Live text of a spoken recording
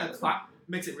clap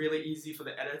makes it really easy for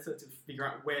the editor to figure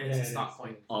out where is the start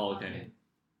point. Oh, okay.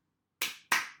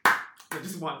 No,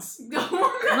 just once. No,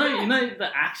 the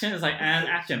action is like an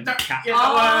action. Yeah, Cap.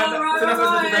 that one. So that's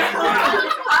supposed to be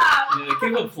very Yeah,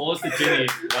 give applause to Ginny.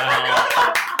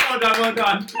 Wow. Well done, well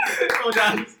done. Well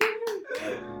done.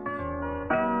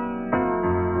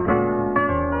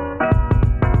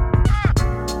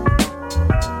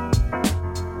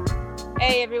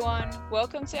 Hey everyone,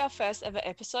 welcome to our first ever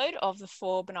episode of the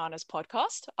Four Bananas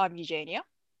podcast. I'm Eugenia.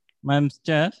 My name's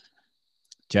Jeff.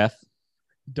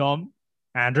 Dom.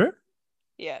 Andrew.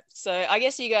 Yeah, so I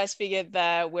guess you guys figured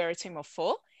that we're a team of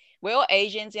four. We're all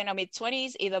Asians in our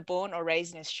mid-20s, either born or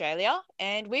raised in Australia,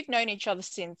 and we've known each other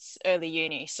since early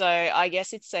uni. So I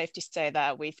guess it's safe to say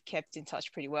that we've kept in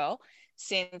touch pretty well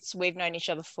since we've known each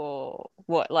other for,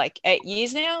 like 8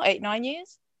 years now? 9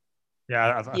 years?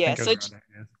 Yeah, I think so it was around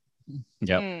that,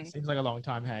 Yep. Seems like a long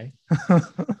time, hey?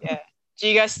 Yeah. Do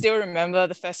you guys still remember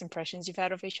the first impressions you've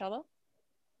had of each other?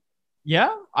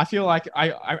 Yeah, I feel like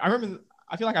I remember.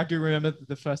 I feel like I do remember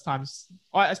the first times,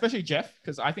 especially Jeff,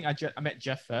 because I think I met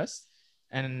Jeff first,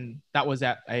 and that was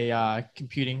at a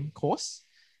computing course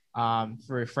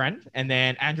through a friend. And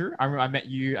then Andrew, I remember I met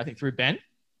you, I think, through Ben.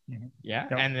 Mhm. Yeah.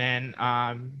 Yep. And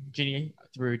then Ginny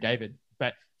through David.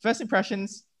 But first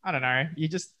impressions, I don't know. You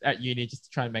just at uni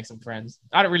just trying to make some friends.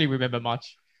 I don't really remember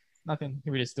much. Nothing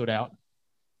really stood out.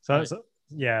 So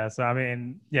I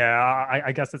mean,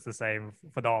 I guess it's the same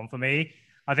for Dom. For me,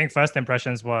 I think first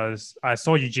impressions was I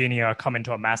saw Eugenia come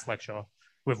into a maths lecture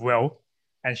with Will,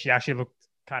 and she actually looked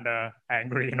kind of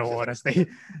angry, in all honesty.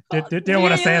 Didn't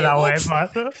want to say it that way,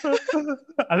 but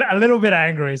a little bit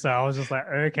angry. So I was just like,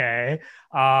 okay.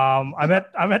 I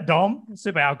met Dom,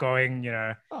 super outgoing,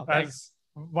 Oh, as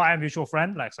via mutual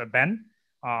friend, like so Ben.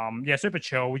 Super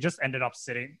chill. We just ended up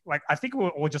sitting, like, I think we were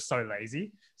all just so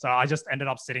lazy. So I just ended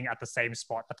up sitting at the same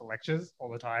spot at the lectures all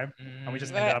the time. And we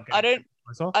just ended up getting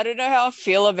I don't know how I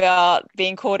feel about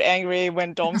being called angry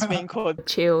when Dom's being called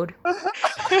chilled.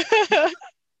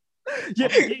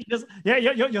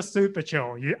 You're super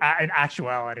chill. You in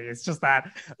actuality, it's just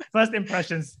that first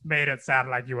impressions made it sound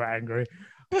like you were angry.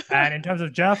 And in terms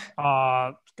of Jeff,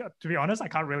 to be honest, I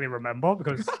can't really remember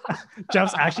because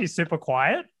Jeff's actually super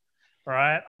quiet,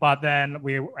 right? But then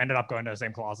we ended up going to the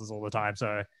same classes all the time,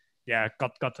 so yeah,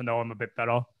 got to know him a bit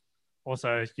better.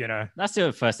 Also, That's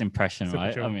your first impression, Super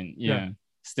right? chill. I mean, Yeah.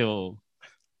 still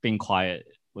being quiet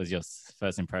was your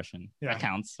first impression. Yeah. That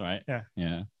counts, right? Yeah.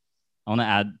 Yeah. I want to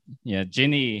add,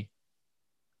 Ginny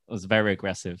was very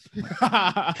aggressive as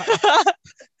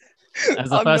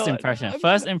a I'm first not. impression. I'm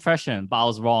First impression, but I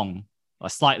was wrong, or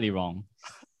slightly wrong.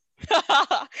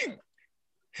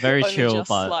 Very Only chill, just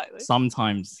but slightly.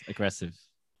 sometimes aggressive.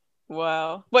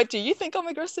 Wow. Wait, do you think I'm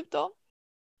aggressive, Dom?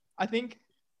 I think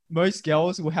most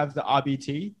girls will have the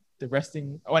RBT, the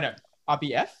resting. Oh no,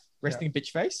 RBF, resting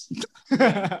bitch face.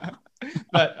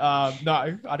 But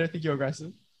no, I don't think you're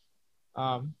aggressive.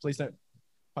 Please don't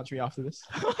punch me after this.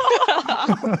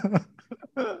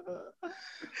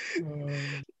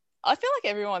 I feel like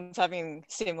everyone's having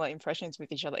similar impressions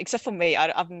with each other, except for me.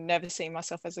 I've never seen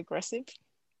myself as aggressive.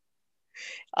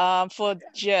 For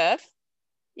Jeff,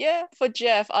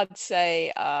 I'd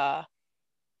say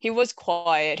he was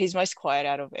quiet. He's most quiet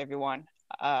out of everyone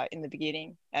in the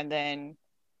beginning, and then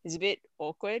he's a bit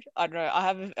awkward. I don't know. I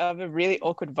have a really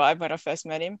awkward vibe when I first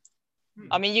met him.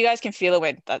 I mean, you guys can feel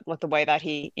it like the way that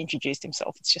he introduced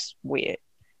himself. It's just weird.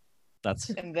 That's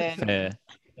And then fair.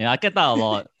 Yeah, I get that a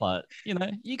lot, but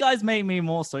you guys made me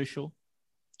more social.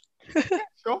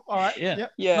 Sure. All right. Yeah.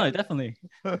 Yep. yeah. No,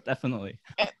 definitely.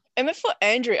 And then for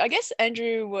Andrew, I guess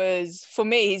Andrew was, for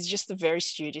me, he's just a very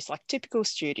studious, like typical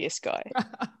studious guy.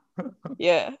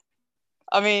 Yeah.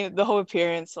 I mean, the whole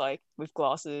appearance, like with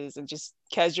glasses and just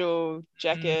casual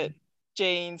jacket,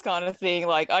 jeans kind of thing.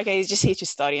 Like, okay, he's just here to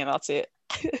study and that's it.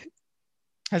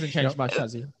 Hasn't changed much,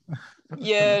 has he?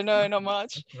 Yeah, no, not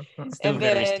much. Still And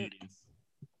very then- studious.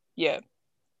 Yeah.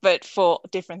 But for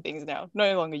different things now,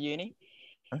 no longer uni.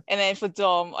 And then for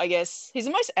Dom, I guess he's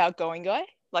the most outgoing guy.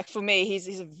 Like for me,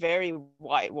 he's a very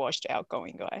whitewashed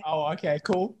outgoing guy. Oh, okay,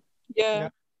 cool. Yeah.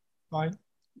 Fine.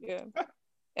 Yeah.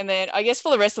 And then I guess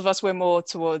for the rest of us, we're more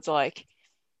towards like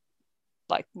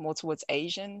more towards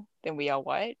Asian than we are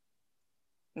white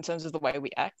in terms of the way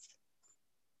we act.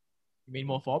 You mean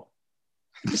more fob?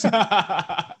 See,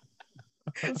 I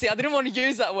didn't want to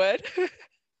use that word.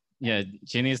 Yeah,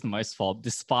 Ginny is the most fob,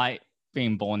 despite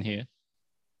being born here.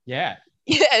 Yeah.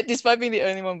 Yeah, despite being the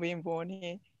only one being born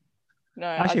here. No,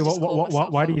 Actually, I just call myself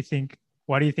why do fob. you think?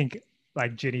 Why do you think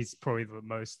like Ginny's probably the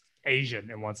most Asian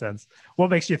in one sense?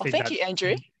 What makes you Oh, think thank that you,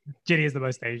 Andrew. Ginny is the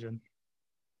most Asian?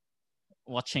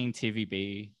 watching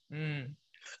TVB.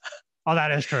 Oh,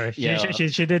 that is true. Yeah.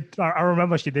 She did. I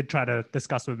remember she did try to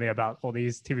discuss with me about all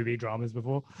these TVB dramas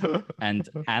before. And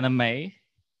anime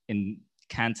in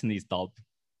Cantonese dub.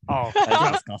 Oh,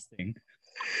 That's disgusting.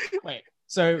 Wait,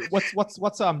 so what's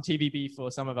TVB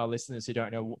for some of our listeners who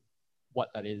don't know what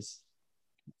that is?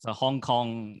 It's a Hong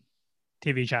Kong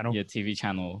TV channel. TV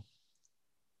channel.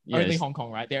 Yeah, Only it's- Hong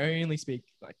Kong, right? They only speak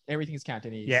like everything's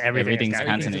Cantonese. Yeah, everything's Everything's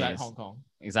Everything's Cantonese. about Hong Kong.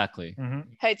 exactly.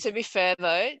 Hey, to be fair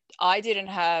though, I didn't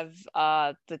have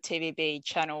the TVB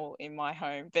channel in my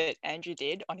home, but Andrew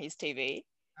did on his TV.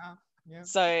 Yeah.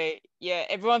 So yeah,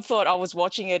 everyone thought I was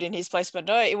watching it in his place, but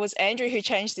no, it was Andrew who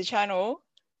changed the channel.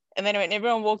 And then when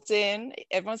everyone walked in,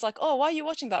 everyone's like, "Oh, why are you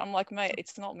watching that?" I'm like, "Mate,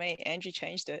 it's not me. Andrew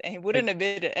changed it," and he wouldn't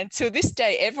admit it. And to this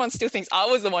day, everyone still thinks I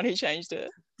was the one who changed it.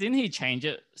 Didn't he change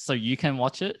it so you can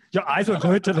watch it? Your eyes were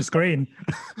glued to the screen.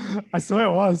 I swear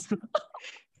it was.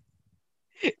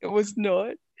 It was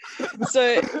not.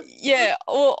 So yeah,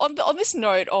 well, on this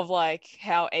note of like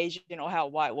how Asian or how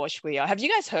whitewashed we are, have you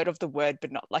guys heard of the word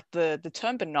banana, like the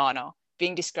term banana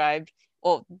being described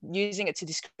or using it to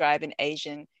describe an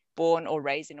Asian born or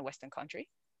raised in a Western country?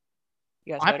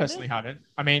 You guys I heard of it? personally haven't.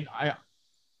 I mean,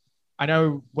 I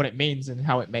know what it means and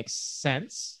how it makes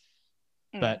sense,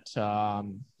 but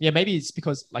yeah, maybe it's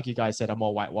because, like you guys said, I'm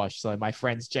more whitewashed. So my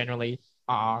friends generally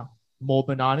are more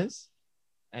bananas,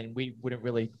 and we wouldn't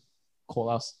really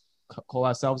call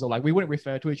ourselves, or like we wouldn't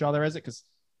refer to each other as it because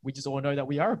we just all know that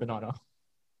we are a banana.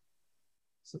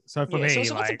 So for Yeah, me,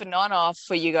 so what's a like, banana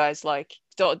for you guys? Like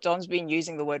Don's been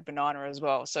using the word banana as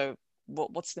well. So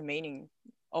what's the meaning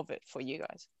of it for you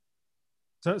guys?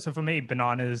 so for me,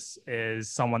 bananas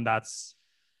is someone that's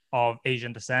of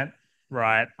Asian descent,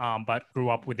 right? But grew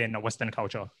up within a Western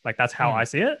culture. Like that's how I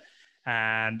see it.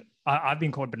 And I've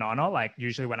been called banana, like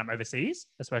usually when I'm overseas,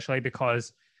 especially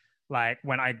because like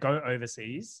when I go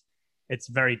overseas, it's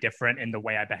very different in the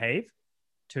way I behave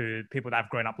to people that have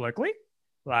grown up locally.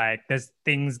 Like there's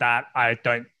things that I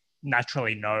don't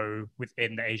naturally know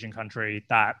within the Asian country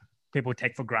that people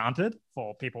take for granted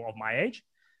for people of my age.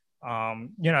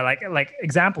 You know, like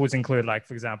examples include, like,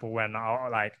 for example, when I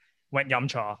like went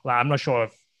Yumcha, like I'm not sure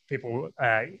if people,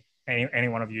 any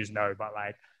one of you know, but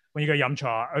like when you go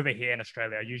Yumcha over here in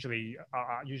Australia, usually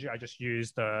I just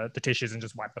use the tissues and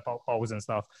just wipe the bowls and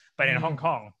stuff. But in Hong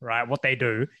Kong, right, what they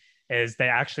do is they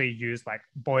actually use like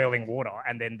boiling water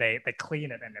and then they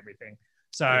clean it and everything.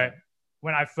 So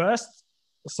when I first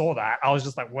saw that, I was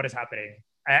just like, what is happening?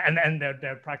 And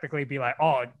they'll practically be like,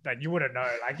 oh, like you wouldn't know,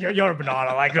 like you're a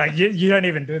banana, like you don't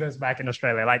even do this back in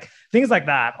Australia, like things like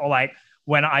that. Or like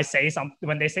when they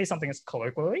say something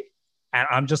colloquially, and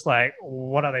I'm just like,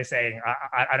 what are they saying?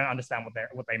 I don't understand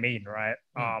what they mean, right?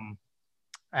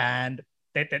 And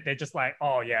they're just like,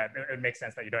 oh yeah, it makes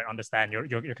sense that you don't understand.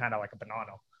 You're kind of like a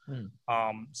banana.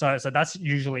 So that's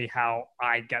usually how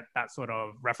I get that sort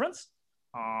of reference.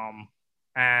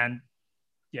 And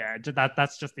yeah,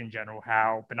 that's just in general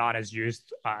how banana is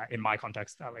used in my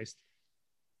context, at least.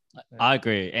 I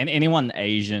agree. And anyone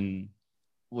Asian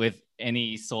with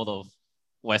any sort of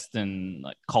Western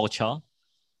like culture,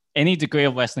 any degree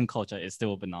of Western culture is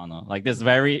still a banana. Like there's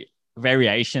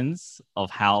variations of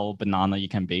how banana you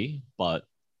can be, but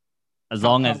as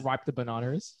long as how ripe the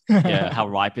banana is. yeah, how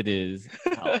ripe it is.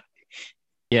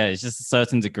 Yeah, it's just a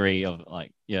certain degree of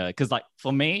like, yeah, because like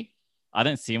for me, I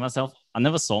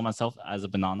never saw myself as a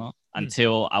banana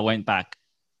until I went back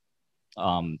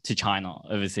to China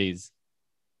overseas.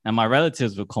 And my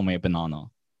relatives would call me a banana.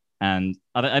 And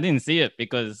I didn't see it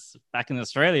because back in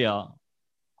Australia,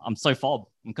 I'm so fob.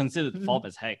 I'm considered fob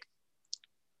as heck.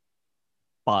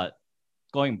 But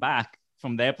going back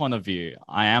from their point of view,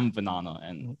 I am banana.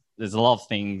 And there's a lot of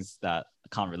things that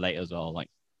I can't relate as well, like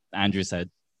Andrew said.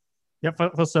 Yeah,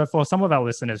 so for some of our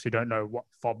listeners who don't know what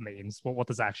fob means, what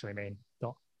does that actually mean?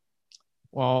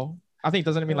 Well, I think,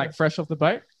 doesn't it mean like fresh off the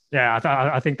boat? Yeah,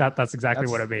 I think that's exactly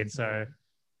what it means. So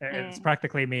it's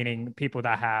practically meaning people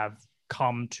that have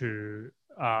come to,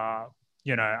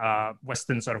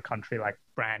 Western sort of country, like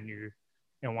brand new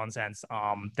in one sense.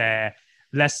 They're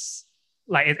less,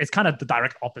 like it's kind of the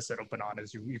direct opposite of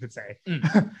bananas, you could say,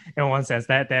 in one sense.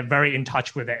 They're very in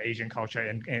touch with their Asian culture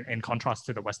in contrast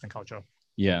to the Western culture.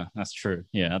 Yeah, that's true.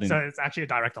 Yeah, I think so. It's actually a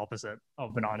direct opposite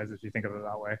of bananas if you think of it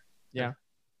that way. Yeah,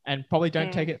 and probably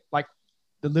don't take it like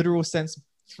the literal sense.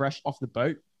 Fresh off the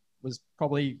boat was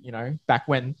probably, back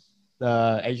when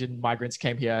the Asian migrants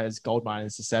came here as gold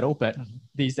miners to settle. But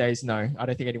these days, no, I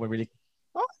don't think anyone really.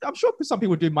 Oh, I'm sure some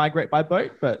people do migrate by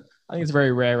boat, but I think it's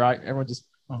very rare, right? Everyone just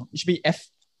it should be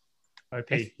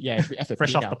OP. Yeah, it should be FOP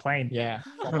fresh now. off the plane. Yeah.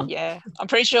 Yeah, I'm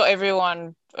pretty sure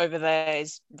everyone over there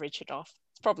is Richard off.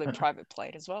 probably private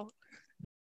plate as well.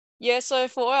 Yeah, so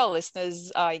for our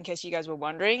listeners, in case you guys were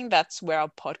wondering, that's where our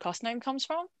podcast name comes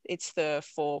from. It's the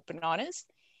Four Bananas.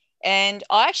 And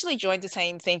I actually joined the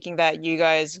team thinking that you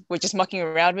guys were just mucking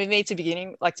around with me to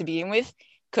begin with,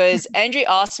 because Andrew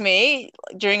asked me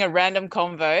during a random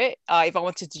convo if I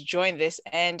wanted to join this.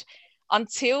 And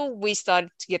until we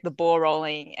started to get the ball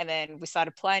rolling, and then we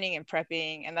started planning and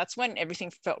prepping, and that's when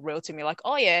everything felt real to me, like,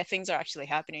 oh yeah, things are actually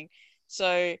happening.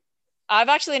 So I've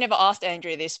actually never asked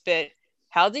Andrew this, but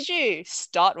how did you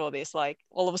start all this? Like,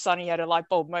 all of a sudden you had a light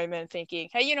bulb moment thinking,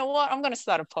 hey, you know what? I'm going to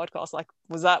start a podcast. Like,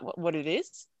 was that what it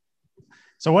is?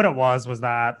 So what it was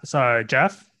that, so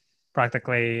Jeff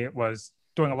practically was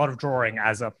doing a lot of drawing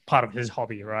as a part of his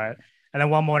hobby, right? And then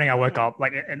one morning I woke up,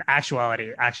 like in actuality,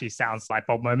 it actually sounds like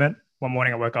bulb moment. One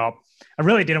morning I woke up, I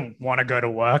really didn't want to go to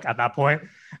work at that point.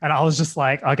 And I was just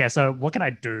like, okay, so what can I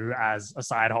do as a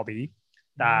side hobby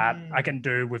that I can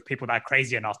do with people that are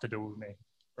crazy enough to do with me,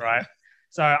 right?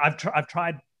 So I've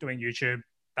tried doing YouTube.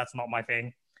 That's not my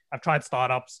thing. I've tried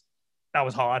startups. That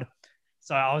was hard.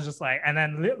 So I was just like, and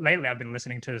then lately I've been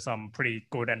listening to some pretty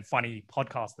good and funny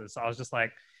podcasters. So I was just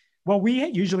like, well, we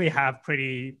usually have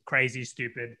pretty crazy,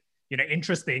 stupid,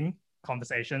 interesting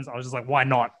conversations. I was just like, why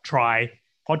not try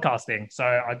podcasting?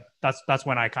 So that's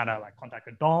when I kind of like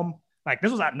contacted Dom. Like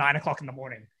this was at 9 o'clock in the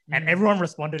morning and everyone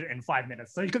responded in 5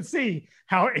 minutes. So you could see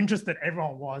how interested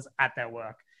everyone was at their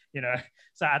work.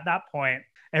 So at that point,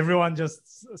 everyone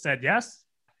just said yes.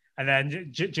 And then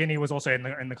Ginny was also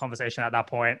in the conversation at that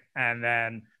point. And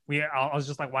then I was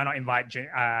just like, why not invite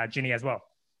Ginny as well?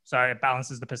 So it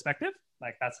balances the perspective.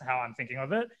 Like that's how I'm thinking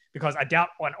of it, because I doubt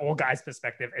on all guys'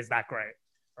 perspective is that great,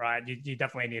 right? You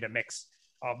definitely need a mix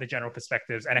of the general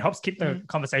perspectives, and it helps keep the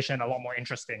conversation a lot more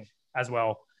interesting as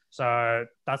well. So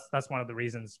that's one of the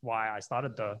reasons why I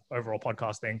started the overall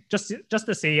podcasting, just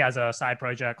to see as a side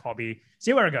project, hobby,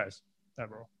 see where it goes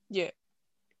overall. Yeah.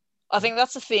 I think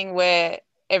that's the thing where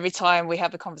every time we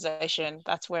have a conversation,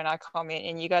 that's when I come in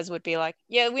and you guys would be like,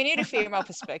 yeah, we need a female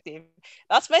perspective.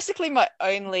 That's basically my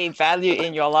only value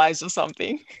in your lives or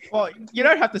something. Well, you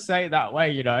don't have to say it that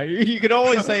way, You could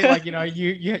always say like,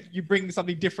 you bring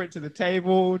something different to the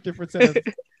table, different set of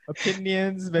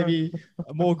opinions, maybe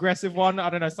a more aggressive one. I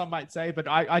don't know, some might say, but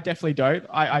I definitely don't.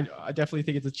 I definitely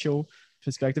think it's a chill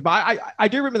perspective. But I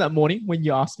do remember that morning when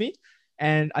you asked me,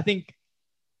 and I think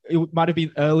it might have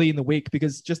been early in the week,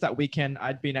 because just that weekend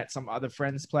I'd been at some other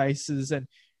friends' places and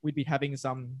we'd be having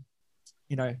some,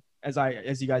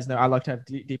 as you guys know, I like to have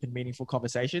deep and meaningful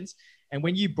conversations. And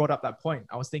when you brought up that point,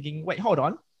 I was thinking, wait, hold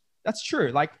on. That's true.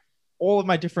 Like all of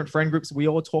my different friend groups, we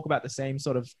all talk about the same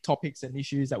sort of topics and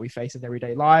issues that we face in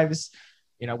everyday lives,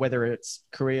 whether it's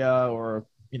career or,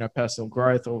 personal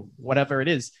growth or whatever it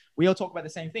is, we all talk about the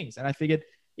same things. And I figured,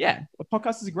 yeah, a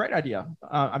podcast is a great idea.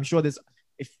 I'm sure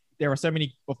there are so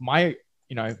many of my,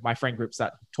 my friend groups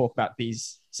that talk about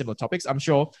these similar topics. I'm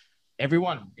sure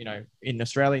everyone, in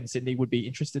Australia and Sydney would be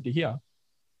interested to hear.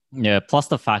 Yeah. Plus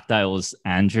the fact that it was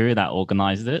Andrew that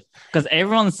organized it, because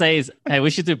everyone says, hey,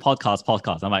 we should do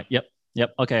podcast. I'm like, yep.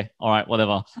 Okay. All right.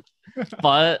 Whatever.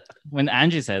 But when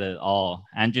Andrew said it,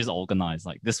 Andrew's organized,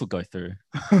 like this will go through.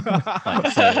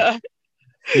 Like, so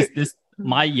this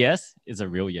my yes is a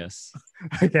real yes.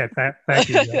 Okay, thank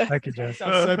you. Thank you, Jess.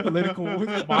 Sounds so political.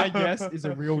 My yes is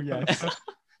a real yes.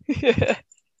 Yeah.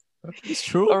 It's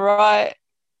true. All right.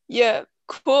 Yeah,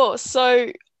 cool.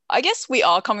 So I guess we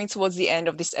are coming towards the end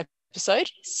of this episode.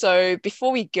 So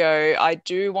before we go, I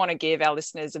do want to give our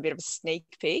listeners a bit of a sneak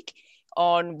peek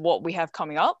on what we have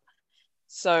coming up.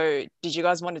 So did you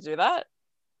guys want to do that?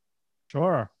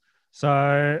 Sure.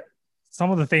 So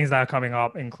some of the things that are coming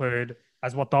up include,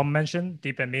 as what Dom mentioned,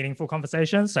 deep and meaningful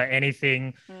conversations. So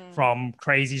anything from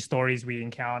crazy stories we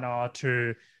encounter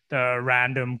to the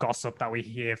random gossip that we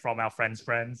hear from our friends'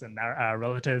 friends and our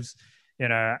relatives,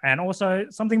 and also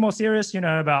something more serious,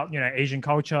 about, Asian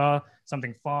culture,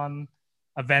 something fun,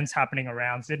 events happening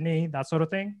around Sydney, that sort of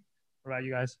thing. What about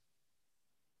you guys?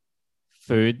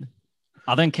 Food.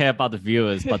 I don't care about the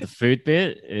viewers, but the food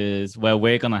bit is where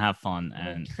we're going to have fun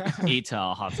and eat to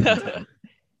our heart's content.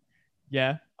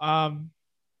 Yeah.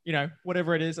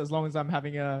 Whatever it is, as long as I'm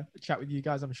having a chat with you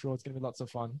guys, I'm sure it's going to be lots of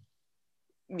fun.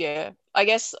 Yeah, I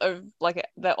guess like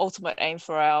the ultimate aim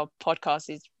for our podcast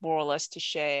is more or less to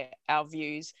share our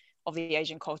views of the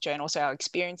Asian culture and also our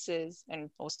experiences, and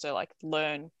also like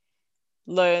learn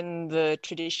the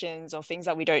traditions or things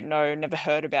that we don't know, never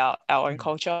heard about our own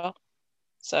culture.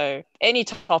 So any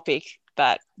topic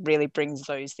that really brings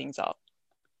those things up.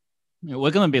 Yeah, we're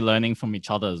going to be learning from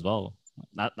each other as well.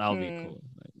 That'll be cool.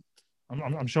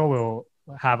 I'm sure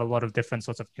we'll have a lot of different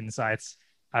sorts of insights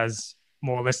as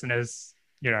more listeners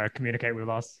communicate with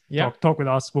us, Yeah. talk with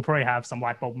us. We'll probably have some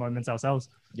light bulb moments ourselves.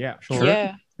 Yeah, sure.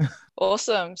 Yeah.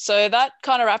 Awesome. So that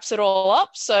kind of wraps it all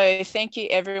up. So thank you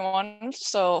everyone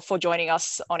for joining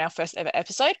us on our first ever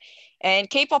episode, and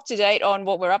keep up to date on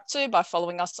what we're up to by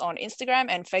following us on Instagram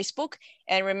and Facebook,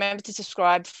 and remember to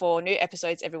subscribe for new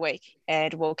episodes every week,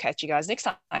 and we'll catch you guys next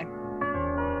time.